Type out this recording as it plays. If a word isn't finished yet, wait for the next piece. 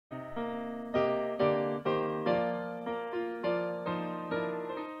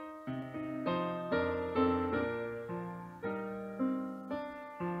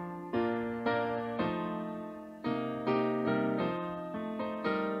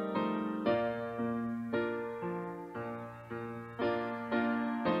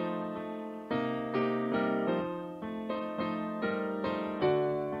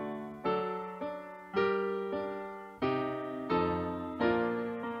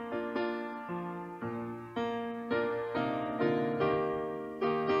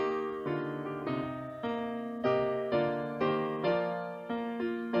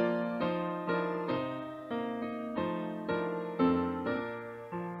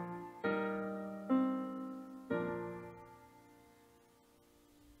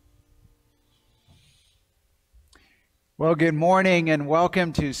Well, good morning and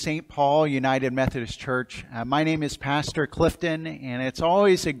welcome to St. Paul United Methodist Church. My name is Pastor Clefton, and it's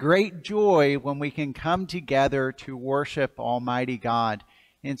always a great joy when we can come together to worship Almighty God.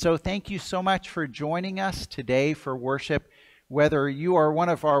 And so thank you so much for joining us today for worship. Whether you are one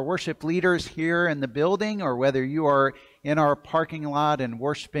of our worship leaders here in the building or whether you are in our parking lot and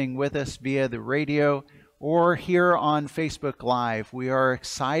worshiping with us via the radio or here on Facebook Live, we are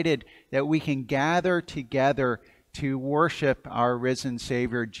excited that we can gather together to worship our risen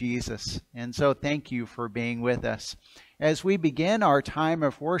Savior Jesus. And so thank you for being with us. As we begin our time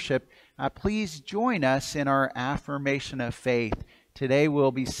of worship, please join us in our affirmation of faith. Today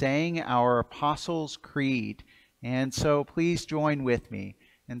we'll be saying our Apostles' Creed. And so please join with me.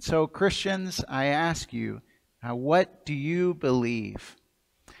 And so Christians, I ask you, what do you believe?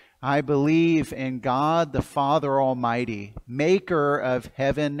 I believe in God the Father Almighty, maker of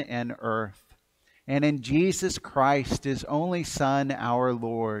heaven and earth, and in Jesus Christ, His only Son, our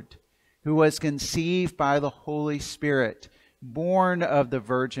Lord, who was conceived by the Holy Spirit, born of the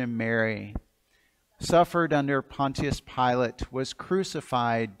Virgin Mary, suffered under Pontius Pilate, was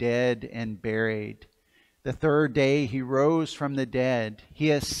crucified, dead, and buried. The third day He rose from the dead.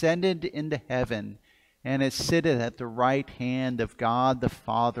 He ascended into heaven and is seated at the right hand of God the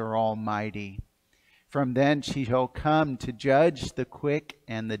Father Almighty. From thence He shall come to judge the quick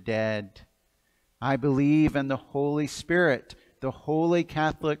and the dead. I believe in the Holy Spirit, the Holy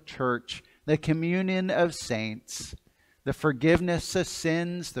Catholic Church, the communion of saints, the forgiveness of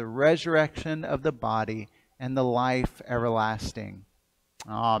sins, the resurrection of the body, and the life everlasting.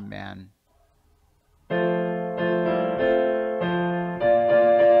 Amen.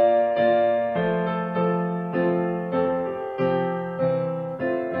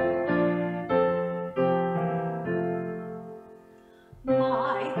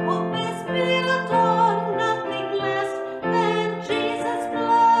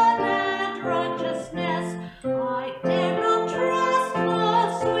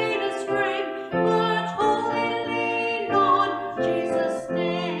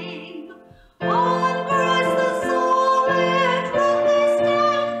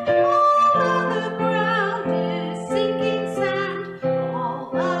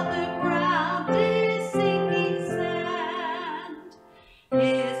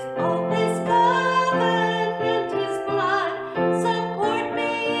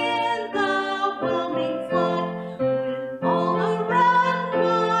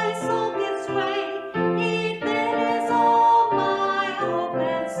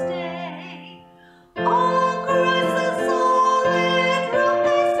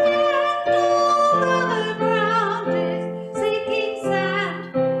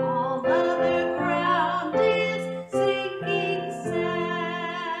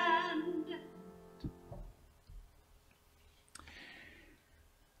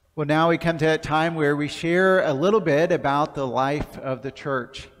 Well, now we come to that time where we share a little bit about the life of the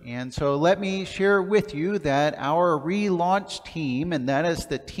church. And so let me share with you that our relaunch team, and that is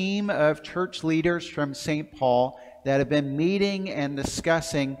the team of church leaders from St. Paul that have been meeting and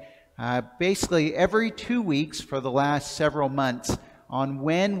discussing basically every 2 weeks for the last several months on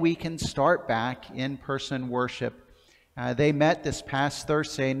when we can start back in-person worship. They met this past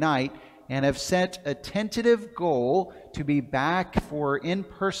Thursday night and have set a tentative goal to be back for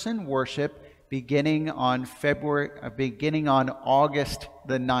in-person worship beginning on August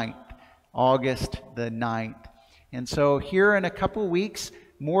the 9th. August the 9th. And so here in a couple weeks,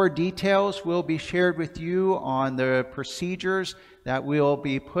 more details will be shared with you on the procedures that will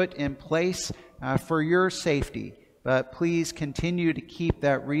be put in place for your safety. But please continue to keep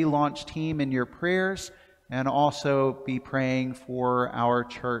that relaunch team in your prayers and also be praying for our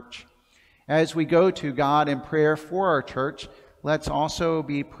church. As we go to God in prayer for our church, let's also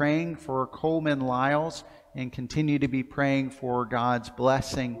be praying for Coleman Lyles and continue to be praying for God's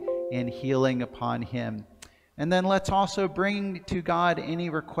blessing and healing upon him. And then let's also bring to God any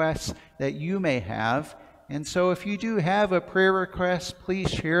requests that you may have. And so if you do have a prayer request, please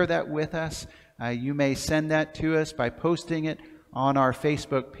share that with us. You may send that to us by posting it on our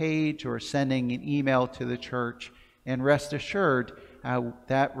Facebook page or sending an email to the church. And rest assured,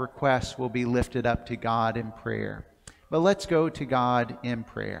 that request will be lifted up to God in prayer. But let's go to God in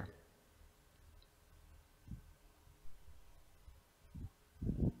prayer.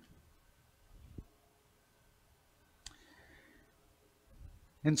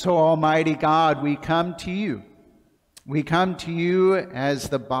 And so, Almighty God, we come to you. We come to you as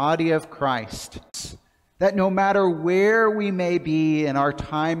the body of Christ, that no matter where we may be in our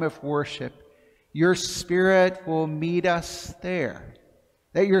time of worship, your Spirit will meet us there.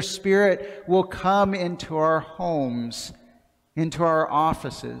 that your Spirit will come into our homes, into our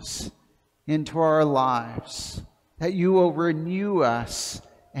offices, into our lives, that you will renew us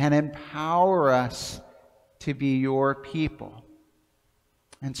and empower us to be your people.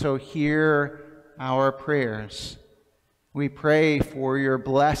 And so hear our prayers. We pray for your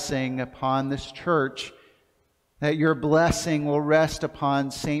blessing upon this church, that your blessing will rest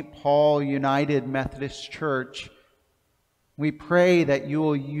upon St. Paul United Methodist Church. We pray that you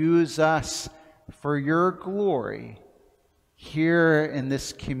will use us for your glory here in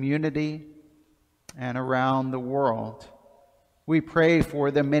this community and around the world. We pray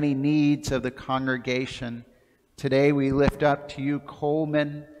for the many needs of the congregation. Today we lift up to you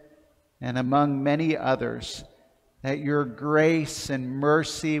Coleman, and among many others, that your grace and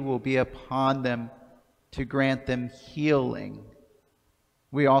mercy will be upon them to grant them healing.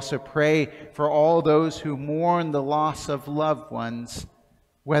 We also pray for all those who mourn the loss of loved ones,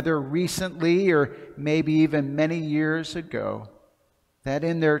 whether recently or maybe even many years ago, that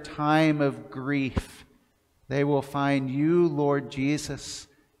in their time of grief, they will find you, Lord Jesus,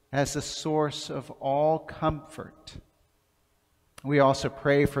 as the source of all comfort. We also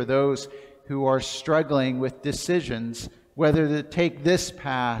pray for those who are struggling with decisions, whether to take this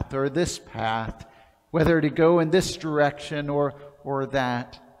path or this path, whether to go in this direction or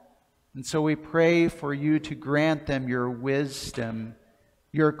that. And so we pray for you to grant them your wisdom,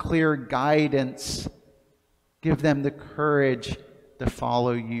 your clear guidance. Give them the courage to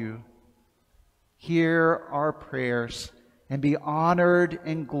follow you. Hear our prayers and be honored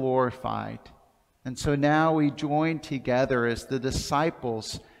and glorified. And so now we join together as the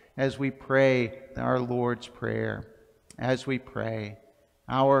disciples as we pray our Lord's Prayer. As we pray,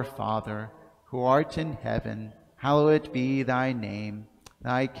 Our Father, who art in heaven, hallowed be thy name.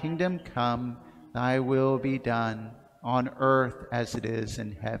 Thy kingdom come, thy will be done, on earth as it is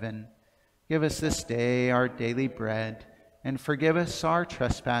in heaven. Give us this day our daily bread, and forgive us our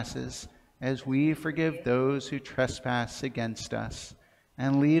trespasses, as we forgive those who trespass against us.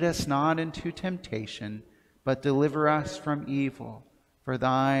 And lead us not into temptation, but deliver us from evil. For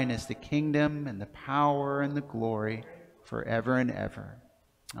thine is the kingdom, and the power, and the glory, forever and ever.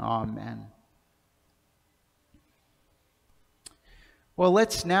 Amen. Well,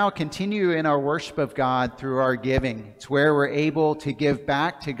 let's now continue in our worship of God through our giving. It's where we're able to give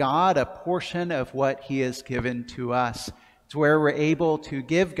back to God a portion of what He has given to us. It's where we're able to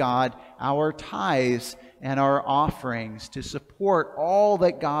give God our tithes and our offerings to support all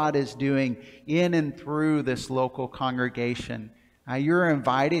that God is doing in and through this local congregation. You're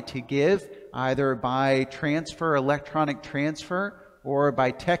invited to give either by transfer, electronic transfer, or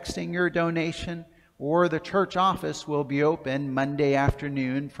by texting your donation, or the church office will be open Monday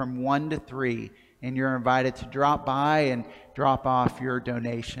afternoon from 1 to 3, and you're invited to drop by and drop off your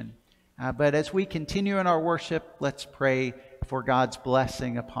donation. But as we continue in our worship, let's pray for God's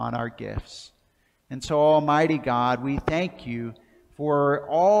blessing upon our gifts. And so, Almighty God, we thank you for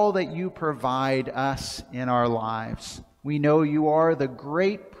all that you provide us in our lives. We know you are the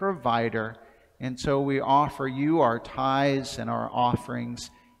great provider, and so we offer you our tithes and our offerings,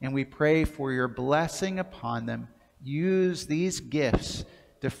 and we pray for your blessing upon them. Use these gifts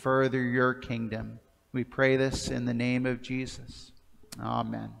to further your kingdom. We pray this in the name of Jesus.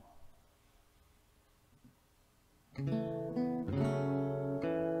 Amen.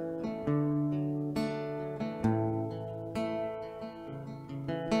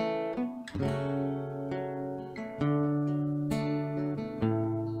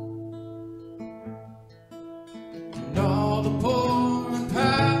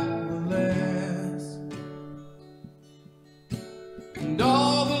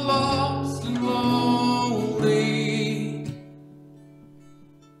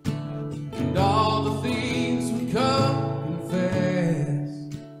 And all the things we come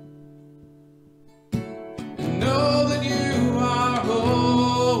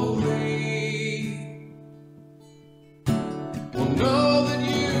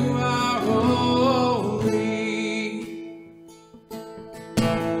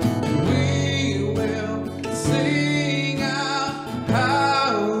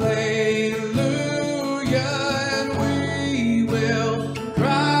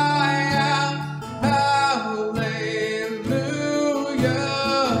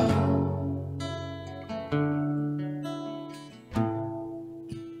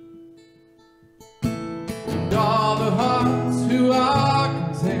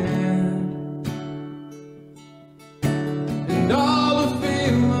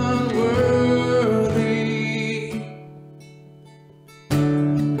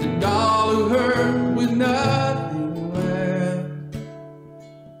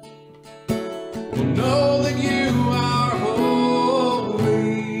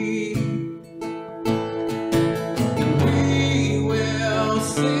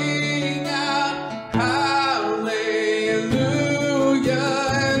sing out hallelujah,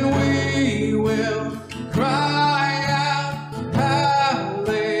 and we will cry out hallelujah,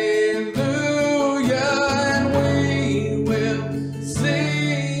 and we will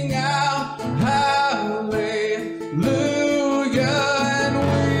sing out hallelujah, and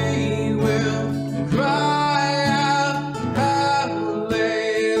we will cry out hallelujah.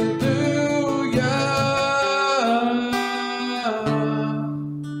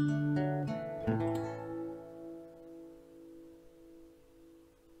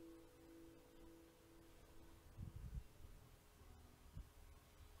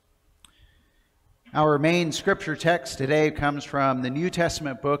 Our main scripture text today comes from the New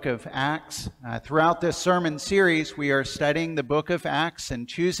Testament book of Acts. Throughout this sermon series, we are studying the book of Acts and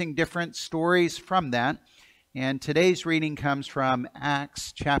choosing different stories from that. And today's reading comes from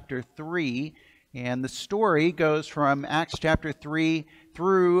Acts chapter 3. And the story goes from Acts chapter 3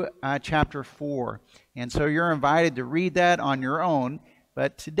 through chapter 4. And so you're invited to read that on your own.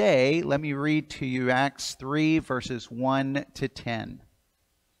 But today, let me read to you Acts 3, verses 1 to 10.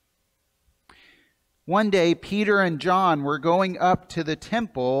 One day, Peter and John were going up to the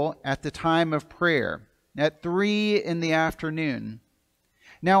temple at the time of prayer, at 3 in the afternoon.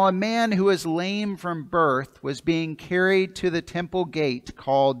 Now a man who was lame from birth was being carried to the temple gate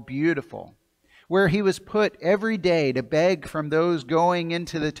called Beautiful, where he was put every day to beg from those going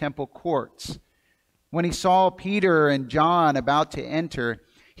into the temple courts. When he saw Peter and John about to enter,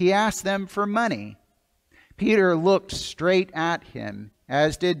 he asked them for money. Peter looked straight at him,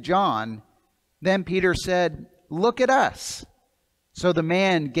 as did John. Then Peter said, "Look at us." So the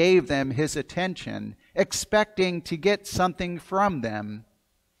man gave them his attention, expecting to get something from them.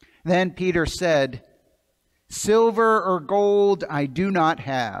 Then Peter said, "Silver or gold I do not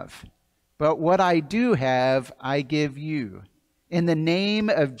have, but what I do have I give you. In the name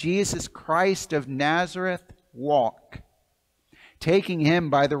of Jesus Christ of Nazareth, walk." Taking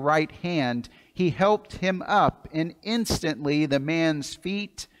him by the right hand, he helped him up, and instantly the man's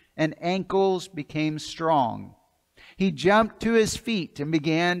feet and ankles became strong. He jumped to his feet and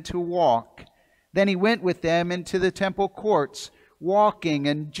began to walk. Then he went with them into the temple courts, walking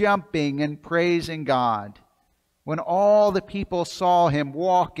and jumping and praising God. When all the people saw him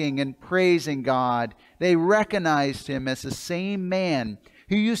walking and praising God, they recognized him as the same man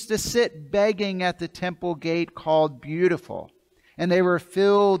who used to sit begging at the temple gate called Beautiful, and they were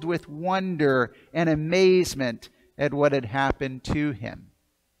filled with wonder and amazement at what had happened to him.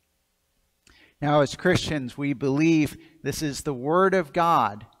 Now, as Christians, we believe this is the Word of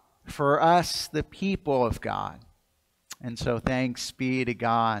God for us, the people of God. And so thanks be to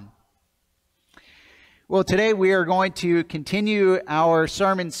God. Well, today we are going to continue our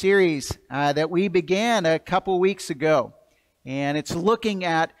sermon series that we began a couple weeks ago. And it's looking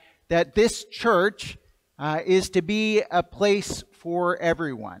at that this church is to be a place for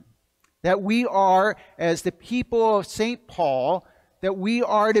everyone. That we are, as the people of St. Paul, that we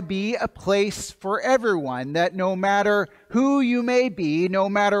are to be a place for everyone, that no matter who you may be, no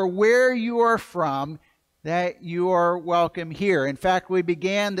matter where you are from, that you are welcome here. In fact, we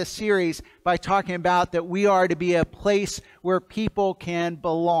began the series by talking about that we are to be a place where people can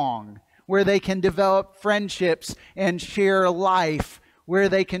belong, where they can develop friendships and share life, where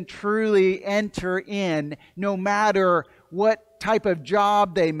they can truly enter in no matter what type of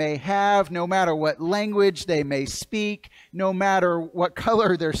job they may have, no matter what language they may speak, no matter what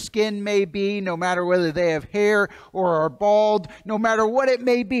color their skin may be, no matter whether they have hair or are bald, no matter what it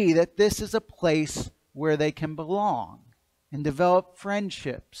may be, that this is a place where they can belong and develop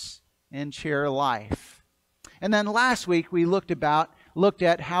friendships and share life. And then last week we looked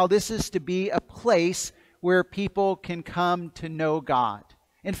at how this is to be a place where people can come to know God.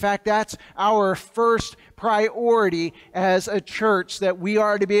 In fact, that's our first priority as a church, that we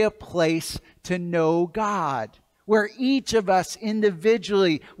are to be a place to know God, where each of us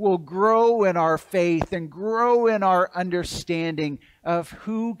individually will grow in our faith and grow in our understanding of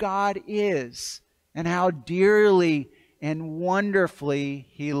who God is and how dearly and wonderfully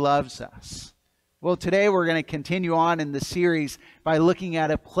He loves us. Well, today we're going to continue on in the series by looking at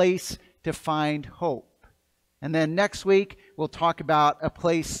a place to find hope. And then next week, we'll talk about a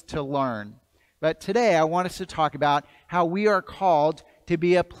place to learn. But today, I want us to talk about how we are called to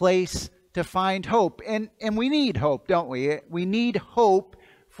be a place to find hope. And we need hope, don't we? We need hope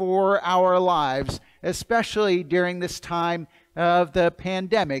for our lives, especially during this time of the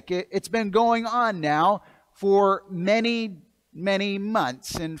pandemic. It's been going on now for many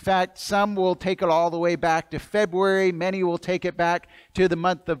months. In fact, some will take it all the way back to February. Many will take it back to the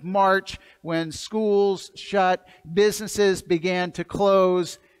month of March when schools shut, businesses began to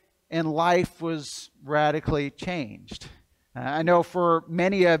close, and life was radically changed. I know for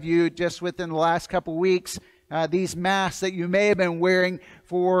many of you, just within the last couple weeks, these masks that you may have been wearing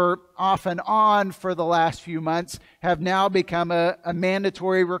for off and on for the last few months have now become a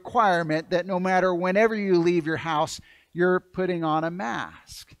mandatory requirement that no matter whenever you leave your house, you're putting on a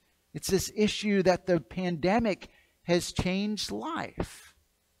mask. It's this issue that the pandemic has changed life.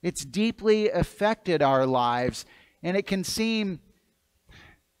 It's deeply affected our lives, and it can seem,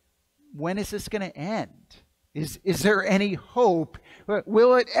 when is this going to end? Is there any hope?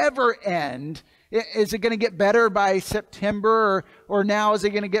 Will it ever end? Is it going to get better by September, or now is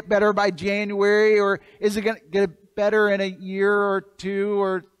it going to get better by January, or is it going to get better in a year or 2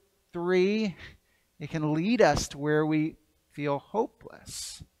 or 3? It can lead us to where we feel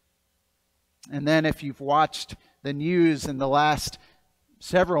hopeless. And then if you've watched the news in the last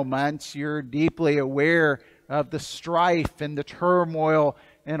several months, you're deeply aware of the strife and the turmoil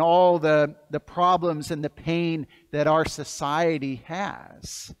and all the problems and the pain that our society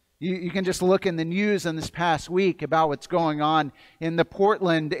has. You can just look in the news in this past week about what's going on in the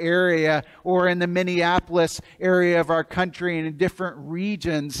Portland area or in the Minneapolis area of our country and in different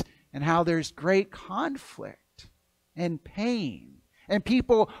regions, and how there's great conflict and pain. And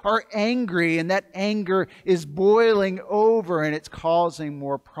people are angry, and that anger is boiling over, and it's causing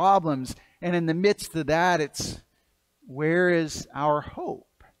more problems. And in the midst of that, it's, where is our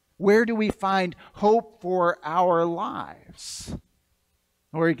hope? Where do we find hope for our lives?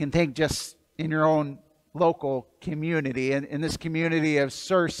 Or you can think just in your own local community, in this community of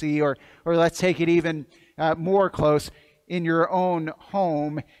Searcy, or let's take it even more close, in your own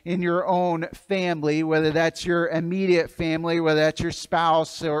home, in your own family, whether that's your immediate family, whether that's your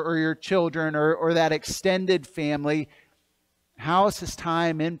spouse or your children or that extended family. How is this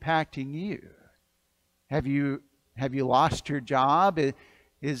time impacting you? Have you lost your job?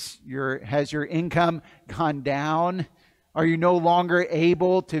 Has your income gone down? Are you no longer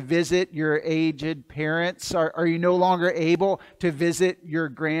able to visit your aged parents? Are you no longer able to visit your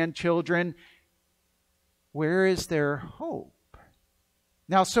grandchildren? Where is their hope?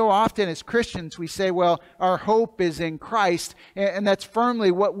 Now, so often as Christians, we say, well, our hope is in Christ, and that's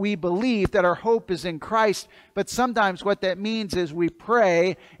firmly what we believe, that our hope is in Christ. But sometimes what that means is we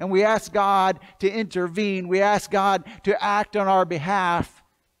pray and we ask God to intervene. We ask God to act on our behalf.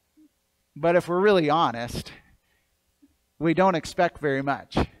 But if we're really honest, we don't expect very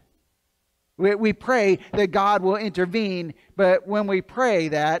much. We pray that God will intervene, but when we pray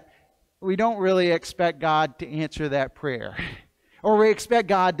that, we don't really expect God to answer that prayer. Or we expect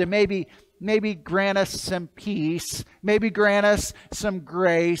God to maybe grant us some peace, maybe grant us some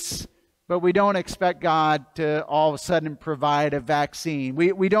grace, but we don't expect God to all of a sudden provide a vaccine.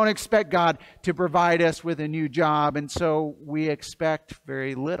 We don't expect God to provide us with a new job, and so we expect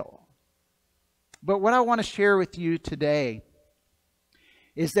very little. But what I want to share with you today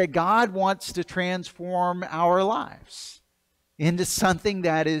is that God wants to transform our lives into something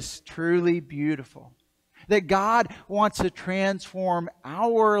that is truly beautiful. That God wants to transform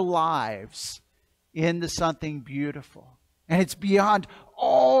our lives into something beautiful. And it's beyond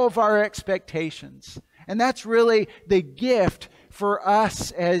all of our expectations. And that's really the gift for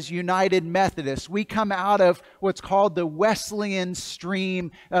us as United Methodists. We come out of what's called the Wesleyan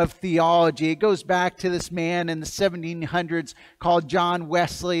stream of theology. It goes back to this man in the 1700s called John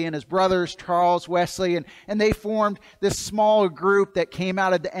Wesley and his brothers Charles Wesley. And they formed this small group that came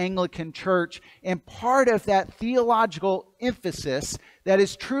out of the Anglican Church. And part of that theological emphasis that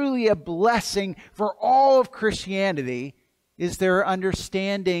is truly a blessing for all of Christianity is their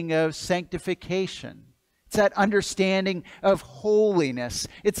understanding of sanctification. It's that understanding of holiness.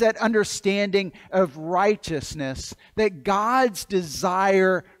 It's that understanding of righteousness. That God's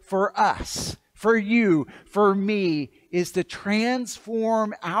desire for us, for you, for me, is to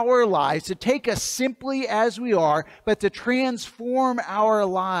transform our lives, to take us simply as we are, but to transform our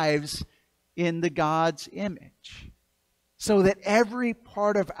lives in the God's image. So that every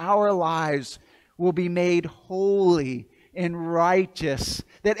part of our lives will be made holy and righteous.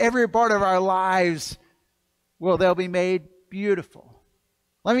 That every part of our lives, well, they'll be made beautiful.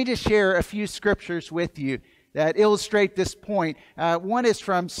 Let me just share a few scriptures with you that illustrate this point. One is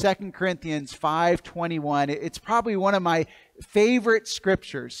from 2 Corinthians 5:21. It's probably one of my favorite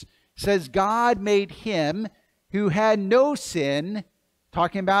scriptures. It says, God made him who had no sin,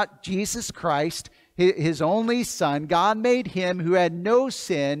 talking about Jesus Christ, his only Son. God made him who had no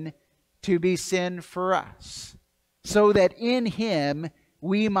sin to be sin for us, so that in him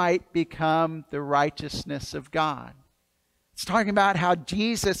we might become the righteousness of God. It's talking about how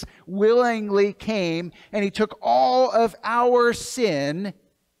Jesus willingly came and he took all of our sin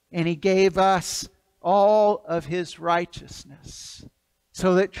and He gave us all of His righteousness,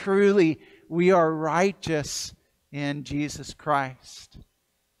 so that truly we are righteous in Jesus Christ.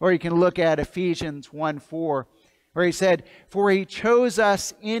 Or you can look at Ephesians 1:4, where he said, "For He chose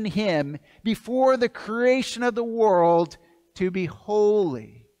us in Him before the creation of the world to be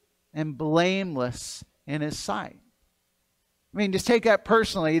holy and blameless in His sight." I mean, just take that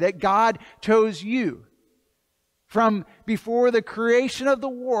personally, that God chose you. From before the creation of the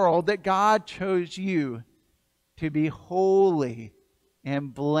world, that God chose you to be holy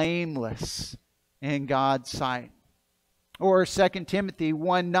and blameless in God's sight. Or 2 Timothy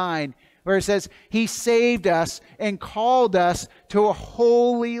 1:9, where it says, "He saved us and called us to a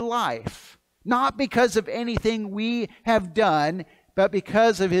holy life, not because of anything we have done, but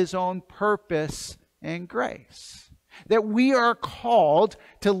because of His own purpose and grace." That we are called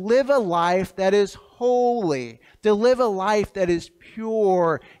to live a life that is holy, to live a life that is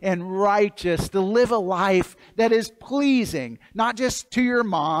pure and righteous, to live a life that is pleasing, not just to your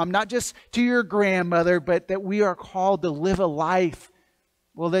mom, not just to your grandmother, but that we are called to live a life,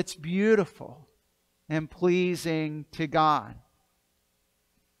 well, that's beautiful and pleasing to God.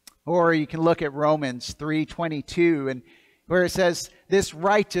 Or you can look at Romans 3:22, and where it says, "This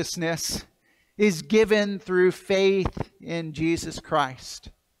righteousness is given through faith in Jesus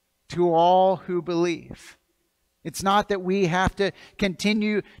Christ to all who believe." It's not that we have to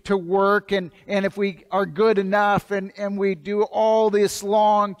continue to work and if we are good enough and we do all this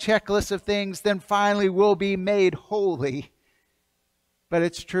long checklist of things, then finally we'll be made holy. But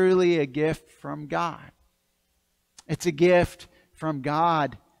it's truly a gift from God. It's a gift from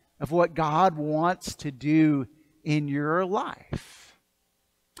God of what God wants to do in your life.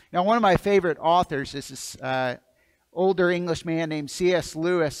 Now, one of my favorite authors is this older English man named C.S.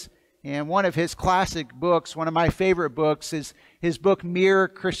 Lewis. And one of his classic books, one of my favorite books, is his book, Mere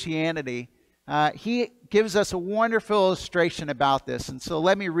Christianity. He gives us a wonderful illustration about this. And so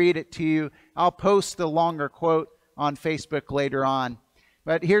let me read it to you. I'll post the longer quote on Facebook later on.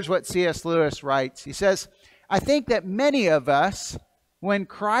 But here's what C.S. Lewis writes. He says, "I think that many of us, when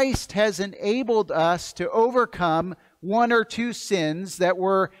Christ has enabled us to overcome one or two sins that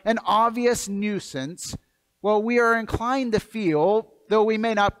were an obvious nuisance, well, we are inclined to feel, though we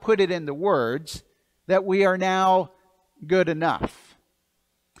may not put it into words, that we are now good enough.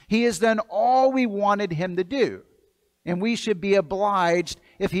 He has done all we wanted Him to do, and we should be obliged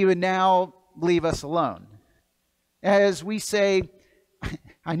if He would now leave us alone. As we say,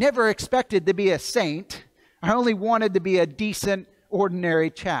 I never expected to be a saint. I only wanted to be a decent, ordinary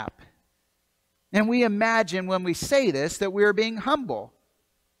chap. And we imagine when we say this that we are being humble.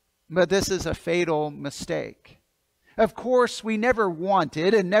 But this is a fatal mistake. Of course, we never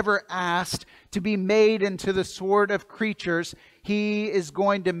wanted and never asked to be made into the sort of creatures He is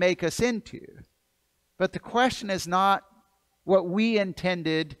going to make us into. But the question is not what we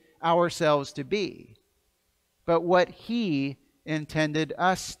intended ourselves to be, but what He intended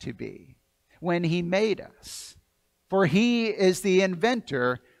us to be when He made us. For He is the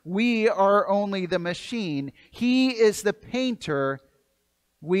inventor. We are only the machine. He is the painter.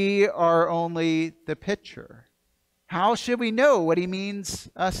 We are only the picture. How should we know what He means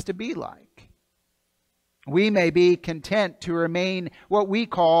us to be like? We may be content to remain what we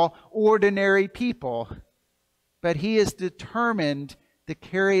call ordinary people, but He is determined to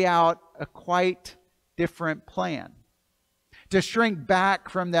carry out a quite different plan. To shrink back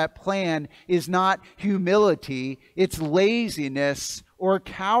from that plan is not humility, it's laziness or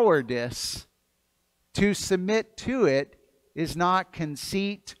cowardice. To submit to it is not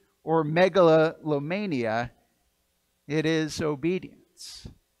conceit or megalomania, it is obedience.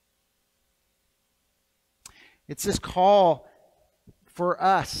 It's this call for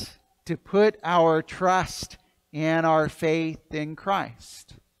us to put our trust and our faith in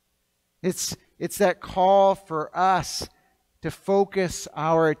Christ. It's that call for us to focus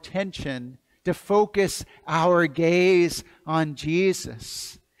our attention, to focus our gaze on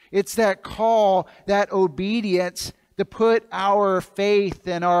Jesus. It's that call, that obedience, to put our faith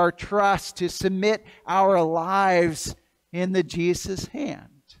and our trust, to submit our lives in the Jesus hand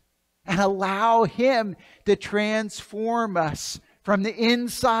and allow Him to transform us from the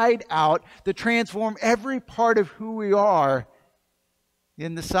inside out, to transform every part of who we are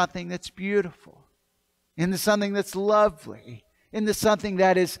into something that's beautiful, into something that's lovely, into something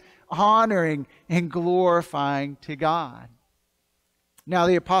that is honoring and glorifying to God. Now,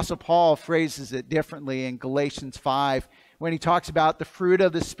 the Apostle Paul phrases it differently in Galatians 5. When he talks about the fruit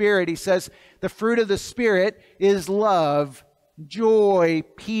of the Spirit, he says, the fruit of the Spirit is love, joy,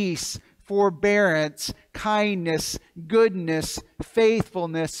 peace, forbearance, kindness, goodness,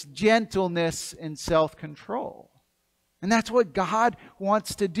 faithfulness, gentleness, and self-control. And that's what God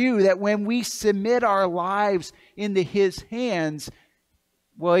wants to do, that when we submit our lives into His hands,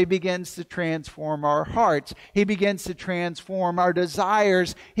 well, He begins to transform our hearts. He begins to transform our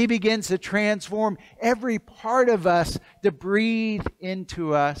desires. He begins to transform every part of us to breathe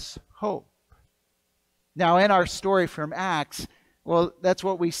into us hope. Now, in our story from Acts, well, that's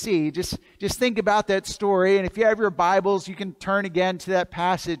what we see. Just think about that story. And if you have your Bibles, you can turn again to that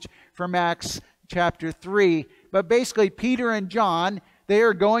passage from Acts chapter 3. But basically, Peter and John, they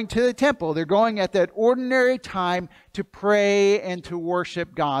are going to the temple. They're going at that ordinary time to pray and to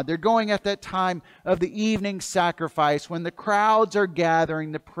worship God. They're going at that time of the evening sacrifice when the crowds are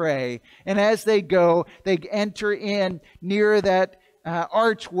gathering to pray. And as they go, they enter in near that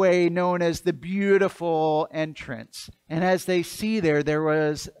archway known as the Beautiful Entrance. And as they see there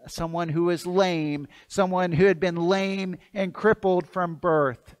was someone who was lame, someone who had been lame and crippled from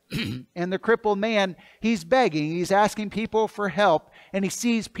birth. And the crippled man, he's begging, he's asking people for help, and he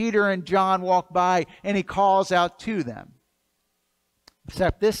sees Peter and John walk by, and he calls out to them.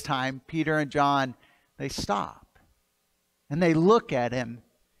 Except this time, Peter and John, they stop, and they look at him,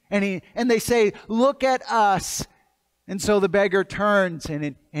 and they say, "Look at us." And so the beggar turns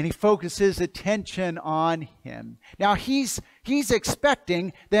and he focuses attention on him. Now he's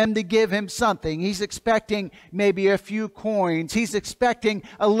expecting them to give him something. He's expecting maybe a few coins. He's expecting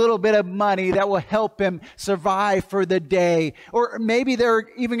a little bit of money that will help him survive for the day. Or maybe they're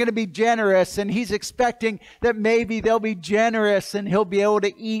even going to be generous, and he's expecting that maybe they'll be generous and he'll be able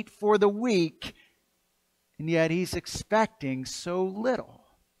to eat for the week. And yet he's expecting so little.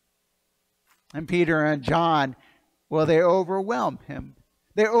 And Peter and John, well, they overwhelm him.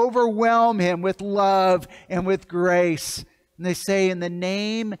 They overwhelm him with love and with grace. And they say, "In the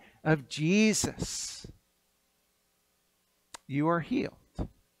name of Jesus, you are healed."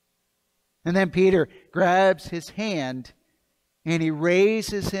 And then Peter grabs his hand and he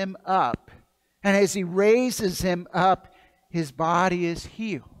raises him up. And as he raises him up, his body is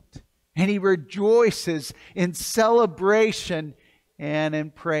healed. And he rejoices in celebration and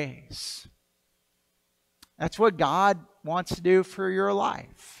in praise. That's what God wants to do for your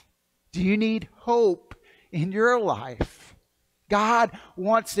life. Do you need hope in your life? God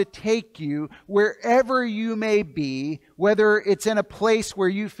wants to take you wherever you may be, whether it's in a place where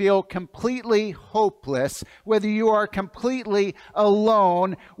you feel completely hopeless, whether you are completely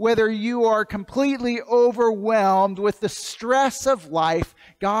alone, whether you are completely overwhelmed with the stress of life.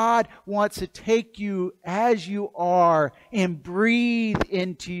 God wants to take you as you are and breathe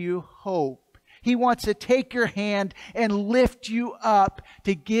into you hope. He wants to take your hand and lift you up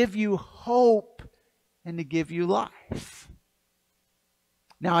to give you hope and to give you life.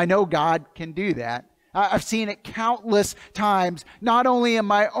 Now, I know God can do that. I've seen it countless times, not only in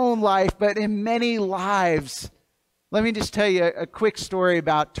my own life, but in many lives. Let me just tell you a quick story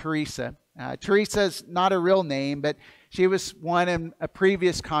about Teresa. Teresa's not a real name, but she was one in a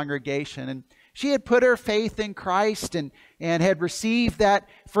previous congregation. And she had put her faith in Christ and had received that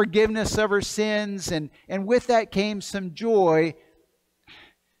forgiveness of her sins. And with that came some joy.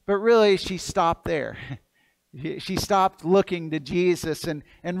 But really, she stopped there. She stopped looking to Jesus and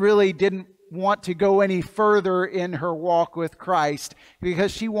really didn't want to go any further in her walk with Christ,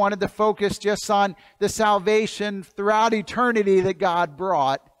 because she wanted to focus just on the salvation throughout eternity that God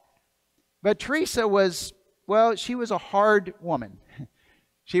brought. But Teresa was, well, she was a hard woman.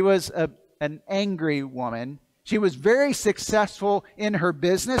 She was an angry woman. She was very successful in her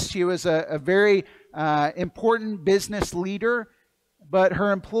business. She was a very important business leader, but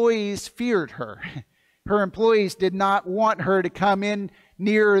her employees feared her. Her employees did not want her to come in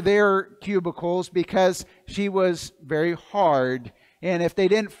near their cubicles because she was very hard. And if they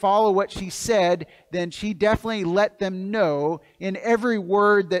didn't follow what she said, then she definitely let them know in every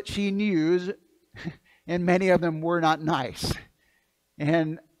word that she used, and many of them were not nice.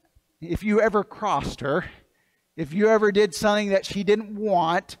 And if you ever crossed her, if you ever did something that she didn't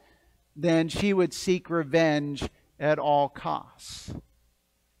want, then she would seek revenge at all costs.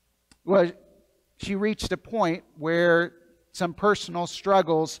 Well, she reached a point where some personal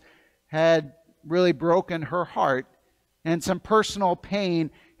struggles had really broken her heart, and some personal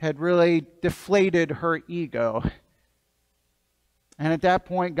pain had really deflated her ego. And at that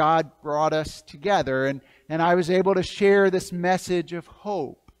point, God brought us together, and I was able to share this message of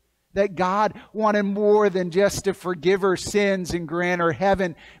hope, that God wanted more than just to forgive her sins and grant her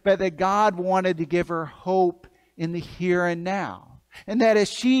heaven, but that God wanted to give her hope in the here and now. And that as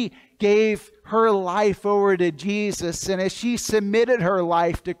she gave her life over to Jesus, and as she submitted her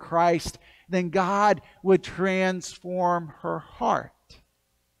life to Christ, then God would transform her heart.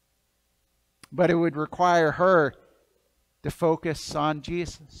 But it would require her to focus on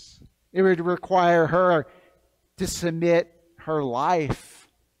Jesus. It would require her to submit her life,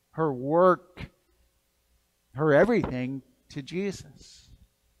 her work, her everything to Jesus.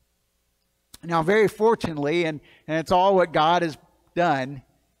 Now, very fortunately, and it's all what God has done,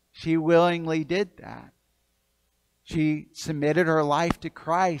 she willingly did that. She submitted her life to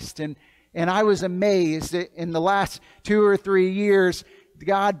Christ. And I was amazed that in the last 2 or 3 years,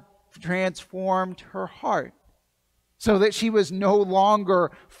 God transformed her heart so that she was no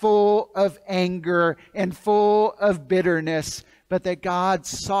longer full of anger and full of bitterness, but that God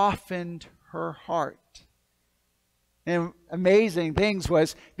softened her heart. And amazing things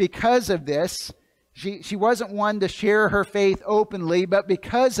was, because of this, she wasn't one to share her faith openly, but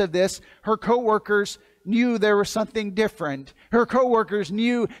because of this, her coworkers knew there was something different. Her coworkers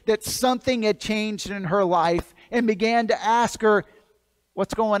knew that something had changed in her life and began to ask her,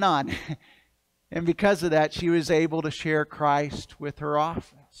 what's going on? And because of that, she was able to share Christ with her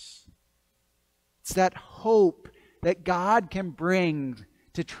office. It's that hope that God can bring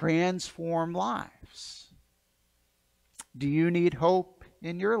to transform lives. Do you need hope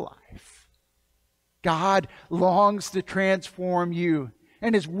in your life? God longs to transform you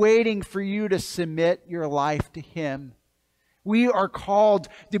and is waiting for you to submit your life to Him. We are called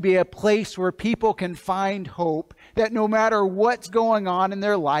to be a place where people can find hope, that no matter what's going on in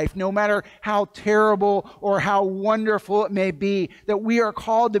their life, no matter how terrible or how wonderful it may be, that we are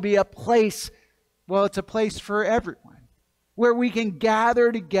called to be a place, well, it's a place for everyone, where we can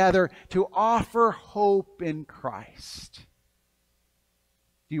gather together to offer hope in Christ.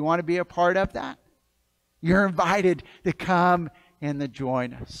 Do you want to be a part of that? You're invited to come and to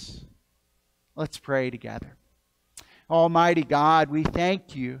join us. Let's pray together. Almighty God, we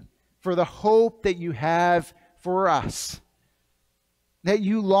thank you for the hope that you have for us, that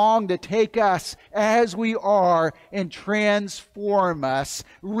you long to take us as we are and transform us,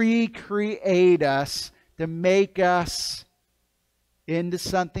 recreate us, to make us into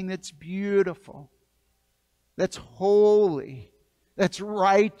something that's beautiful, that's holy, that's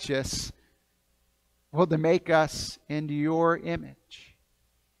righteous, well, to make us into your image.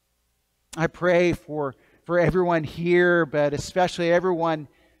 I pray for everyone here, but especially everyone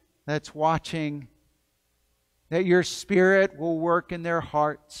that's watching, that your Spirit will work in their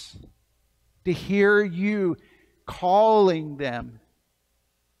hearts to hear you calling them.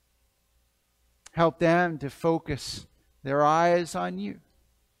 Help them to focus their eyes on you.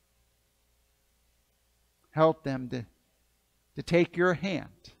 Help them to take your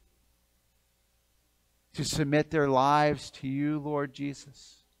hand, to submit their lives to you, Lord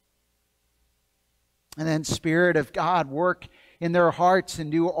Jesus. And then, Spirit of God, work in their hearts and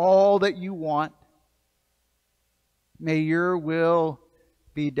do all that you want. May your will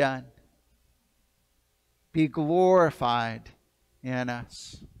be done. Be glorified in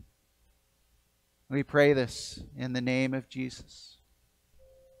us. We pray this in the name of Jesus.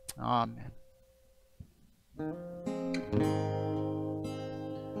 Amen.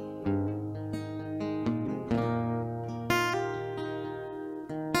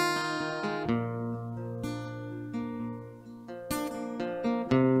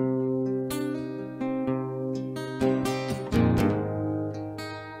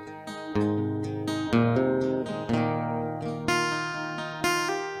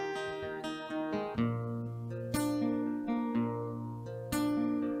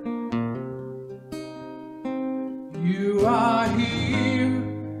 You are here,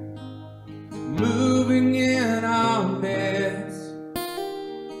 moving in our midst.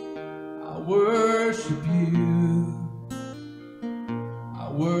 I worship you.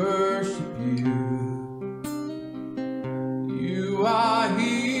 I worship you. You are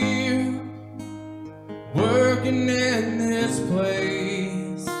here, working in this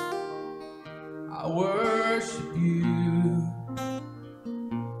place. I worship you.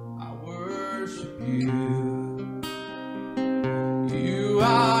 I worship you. You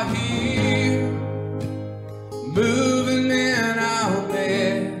are here, moving in our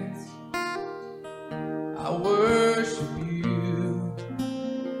midst. I worship you.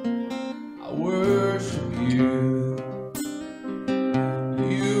 I worship you.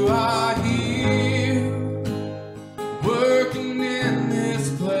 You are here, working in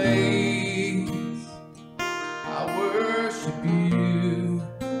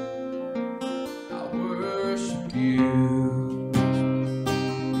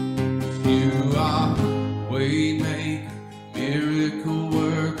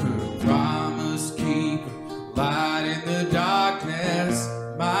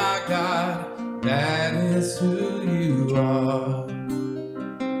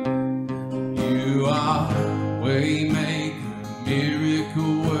You are waymaker,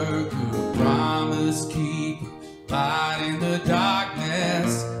 miracle worker, promise keeper, light in the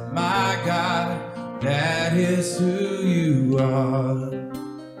darkness, my God, that is who you are.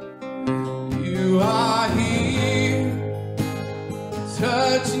 You are here,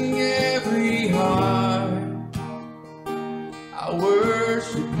 touching every heart. I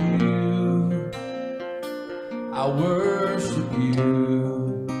worship you, I worship you.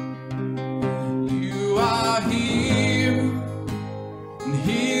 You are here and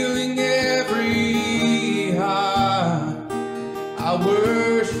healing every heart. I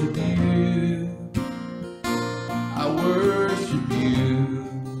worship you, I worship you.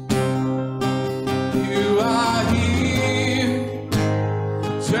 You are here,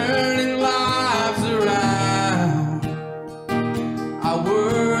 turning lives around. I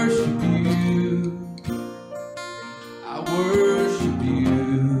worship you, I worship you.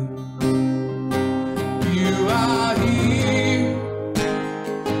 You are here,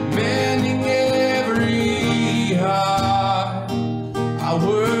 mending every heart. I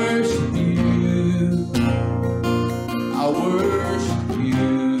worship you, I worship you.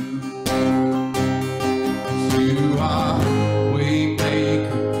 You are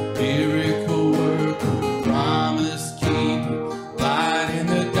waymaker, miracle worker, promise keeper, light in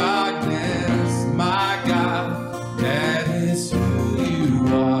the darkness, my God, that is who you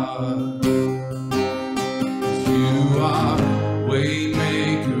are. You are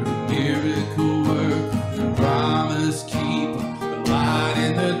waymaker, miracle worker, promise keeper, light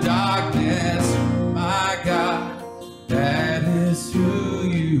in the darkness, my God, that is who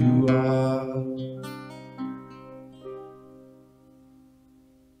you are.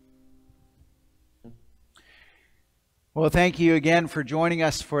 Well, thank you again for joining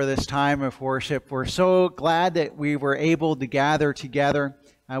us for this time of worship. We're so glad that we were able to gather together.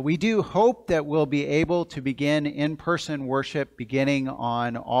 We do hope that we'll be able to begin in-person worship beginning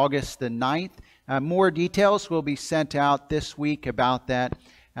on August the 9th. More details will be sent out this week about that.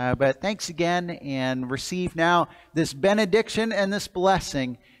 But thanks again, and receive now this benediction and this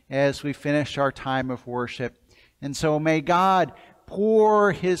blessing as we finish our time of worship. And so may God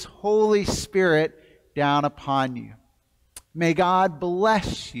pour His Holy Spirit down upon you. May God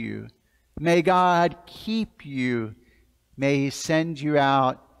bless you. May God keep you. May He send you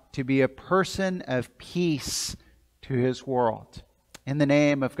out to be a person of peace to His world. In the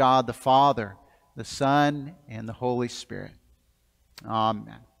name of God the Father, the Son, and the Holy Spirit.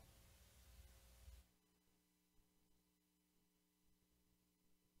 Amen.